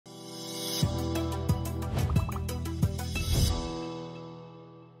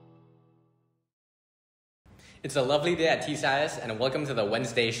It's a lovely day at TCIS and welcome to the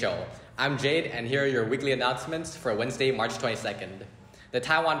Wednesday show. I'm Jade and here are your weekly announcements for Wednesday, March 22nd. The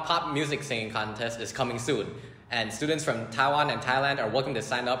Taiwan Pop Music Singing Contest is coming soon and students from Taiwan and Thailand are welcome to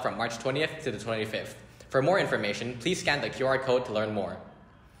sign up from March 20th to the 25th. For more information, please scan the QR code to learn more.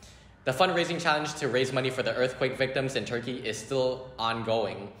 The fundraising challenge to raise money for the earthquake victims in Turkey is still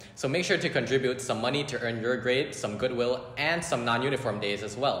ongoing, so make sure to contribute some money to earn your grade, some goodwill, and some non-uniform days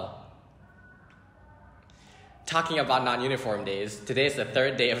as well. Talking about non-uniform days, today is the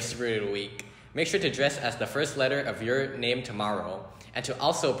third day of Spirit Week. Make sure to dress as the first letter of your name tomorrow, and to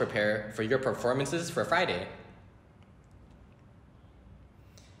also prepare for your performances for Friday.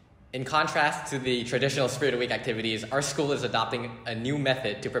 In contrast to the traditional Spirit Week activities, our school is adopting a new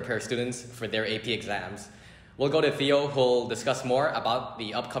method to prepare students for their AP exams. We'll go to Theo, who'll discuss more about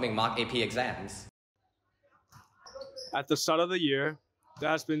the upcoming mock AP exams. At the start of the year, there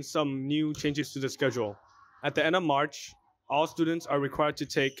has been some new changes to the schedule. At the end of March, all students are required to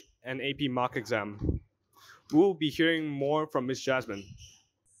take an AP mock exam. We will be hearing more from Ms. Jasmine.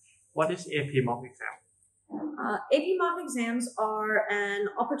 What is AP mock exam? AP mock exams are an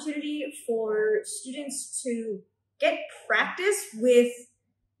opportunity for students to get practice with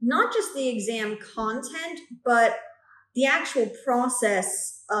not just the exam content, but the actual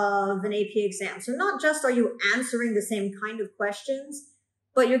process of an AP exam. So not just are you answering the same kind of questions,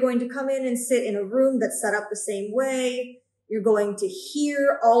 but you're going to come in and sit in a room that's set up the same way. You're going to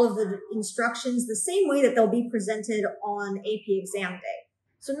hear all of the instructions the same way that they'll be presented on AP exam day.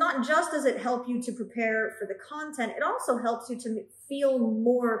 So not just does it help you to prepare for the content, it also helps you to feel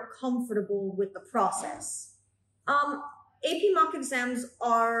more comfortable with the process. AP mock exams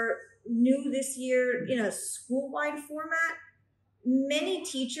are new this year in a school-wide format. Many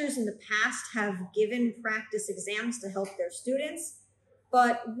teachers in the past have given practice exams to help their students,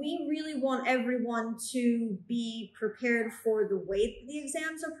 but we really want everyone to be prepared for the way the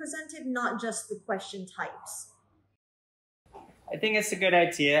exams are presented, not just the question types. I think it's a good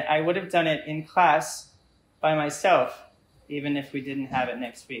idea. I would have done it in class by myself, even if we didn't have it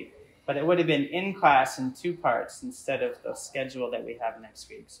next week. But it would have been in class in 2 parts instead of the schedule that we have next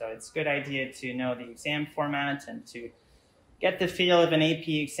week. So it's a good idea to know the exam format and to get the feel of an AP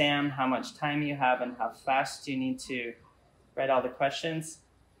exam, how much time you have and how fast you need to write all the questions.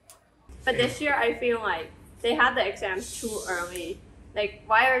 But this year I feel like they had the exams too early. Like,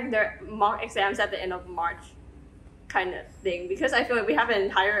 why are there mock exams at the end of March? Kind of thing, because I feel like we have an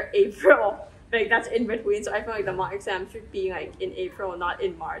entire April like that's in between, so I feel like the mock exam should be like in April, not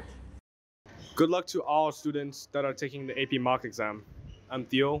in March. Good luck to all students that are taking the AP mock exam. I'm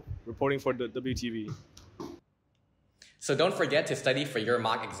Theo, reporting for the WTV. So don't forget to study for your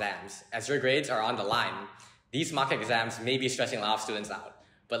mock exams, as your grades are on the line. These mock exams may be stressing a lot of students out,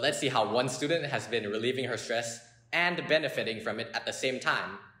 but let's see how one student has been relieving her stress and benefiting from it at the same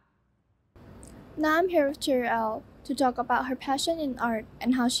time. Now I'm here with Cheryl to talk about her passion in art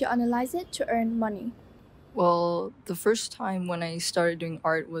and how she analyzes it to earn money. Well, the first time when I started doing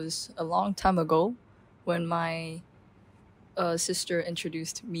art was a long time ago when my sister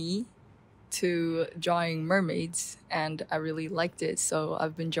introduced me to drawing mermaids, and I really liked it, so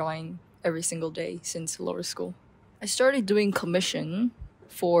I've been drawing every single day since lower school. I started doing commission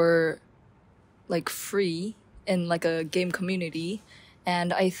for like free in like a game community,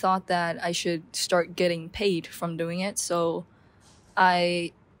 and I thought that I should start getting paid from doing it, so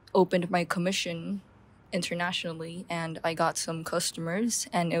I opened my commission internationally and I got some customers,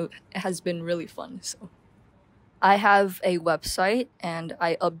 and it has been really fun. So I have a website and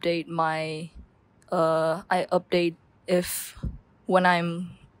I update my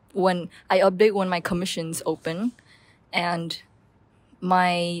when my commissions open, and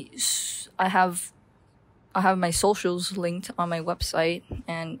I have my socials linked on my website,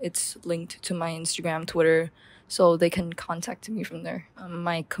 and it's linked to my Instagram, Twitter, so they can contact me from there.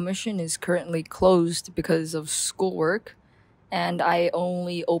 My commission is currently closed because of schoolwork, and I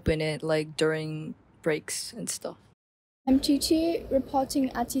only open it like during breaks and stuff. I'm Chichi,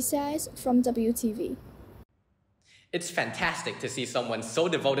 reporting at TCIS from WTV. It's fantastic to see someone so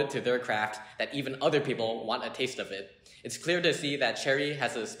devoted to their craft that even other people want a taste of it. It's clear to see that Cherry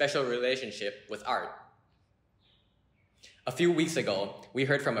has a special relationship with art. A few weeks ago, we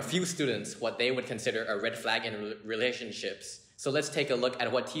heard from a few students what they would consider a red flag in relationships. So let's take a look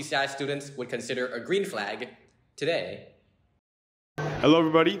at what TCI students would consider a green flag today. Hello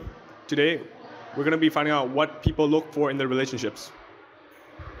everybody. Today, we're going to be finding out what people look for in their relationships.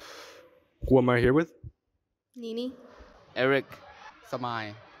 Who am I here with? Nini. Eric.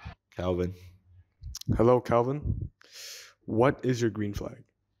 Samai. Calvin. Hello, Calvin. What is your green flag?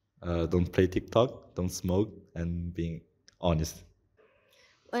 don't play TikTok, don't smoke, and being honest.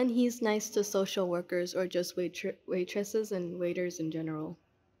 When he's nice to social workers or just waitresses and waiters in general.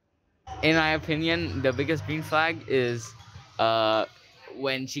 In my opinion, the biggest green flag is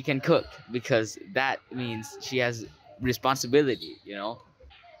when she can cook, because that means she has responsibility, you know?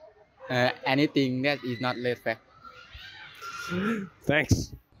 Anything that is not laid back.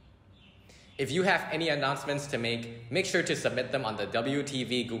 Thanks. If you have any announcements to make sure to submit them on the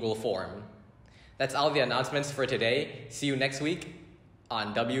WTV Google form. That's all the announcements for today. See you next week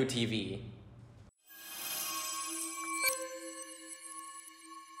on WTV.